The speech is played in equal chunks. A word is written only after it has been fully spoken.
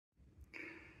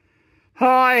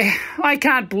I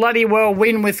can't bloody well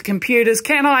win with computers,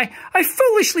 can I? I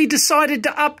foolishly decided to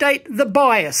update the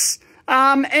BIOS.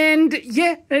 And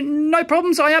yeah, no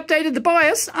problems, I updated the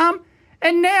BIOS.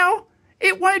 And now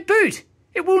it won't boot.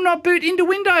 It will not boot into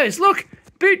Windows. Look,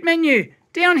 boot menu.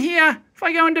 Down here, if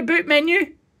I go into boot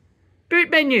menu,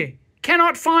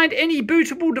 cannot find any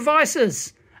bootable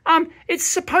devices. It's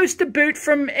supposed to boot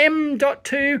from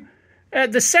M.2,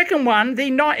 the second one, the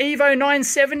Evo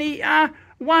 970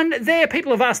 one there.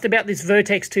 People have asked about this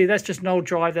Vertex 2. That's just an old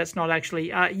drive that's not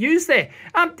actually used there.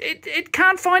 It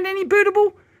can't find any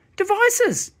bootable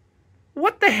devices.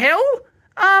 What the hell?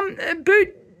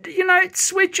 Boot,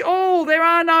 switch all. There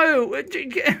are no...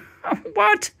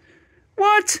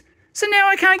 What? So now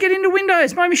I can't get into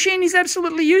Windows. My machine is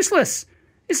absolutely useless.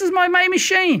 This is my main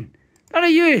machine that I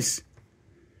use.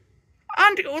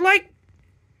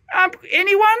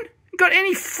 Anyone got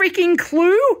any freaking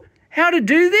clue how to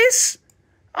do this?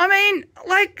 I mean,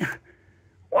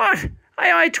 what?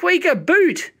 AI Tweaker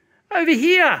boot over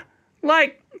here.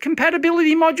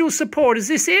 Compatibility module support. Is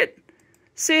this it?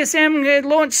 CSM,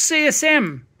 launch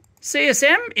CSM.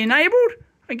 CSM enabled?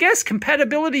 I guess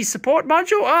compatibility support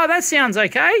module. Oh, that sounds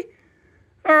okay.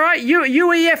 All right,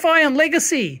 UEFI and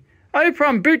legacy.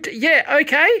 Oprom boot. Yeah,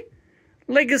 okay.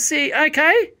 Legacy,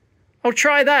 okay. I'll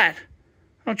try that.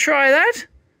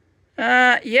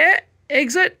 Yeah,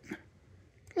 exit.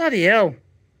 Bloody hell.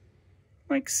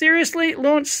 Seriously?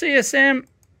 Launch CSM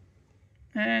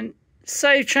and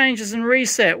save changes and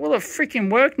reset. Will it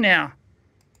freaking work now?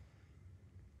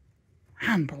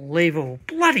 Unbelievable.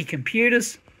 Bloody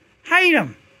computers. Hate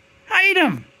them.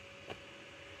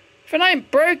 If it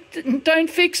ain't broke, don't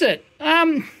fix it.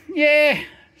 Yeah,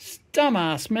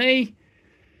 dumbass me.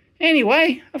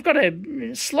 Anyway, I've got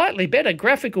a slightly better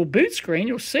graphical boot screen.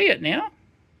 You'll see it now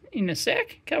in a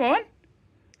sec. Come on.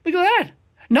 Look at that.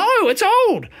 No, it's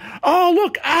old. Oh,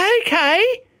 look. Okay.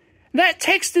 That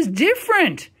text is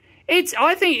different.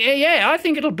 I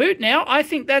think it'll boot now. I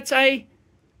think that's a...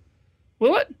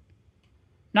 Will it?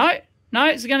 No,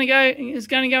 it's going to go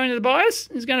into the BIOS.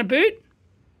 It's going to boot.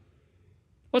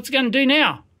 What's it going to do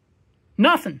now?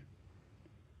 Nothing.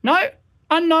 No,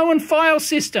 unknown file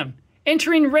system.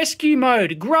 Enter in rescue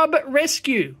mode. Grub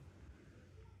rescue.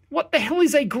 What the hell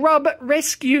is a grub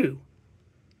rescue?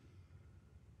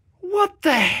 What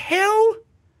the hell?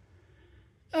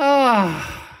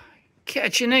 Oh,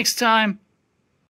 catch you next time.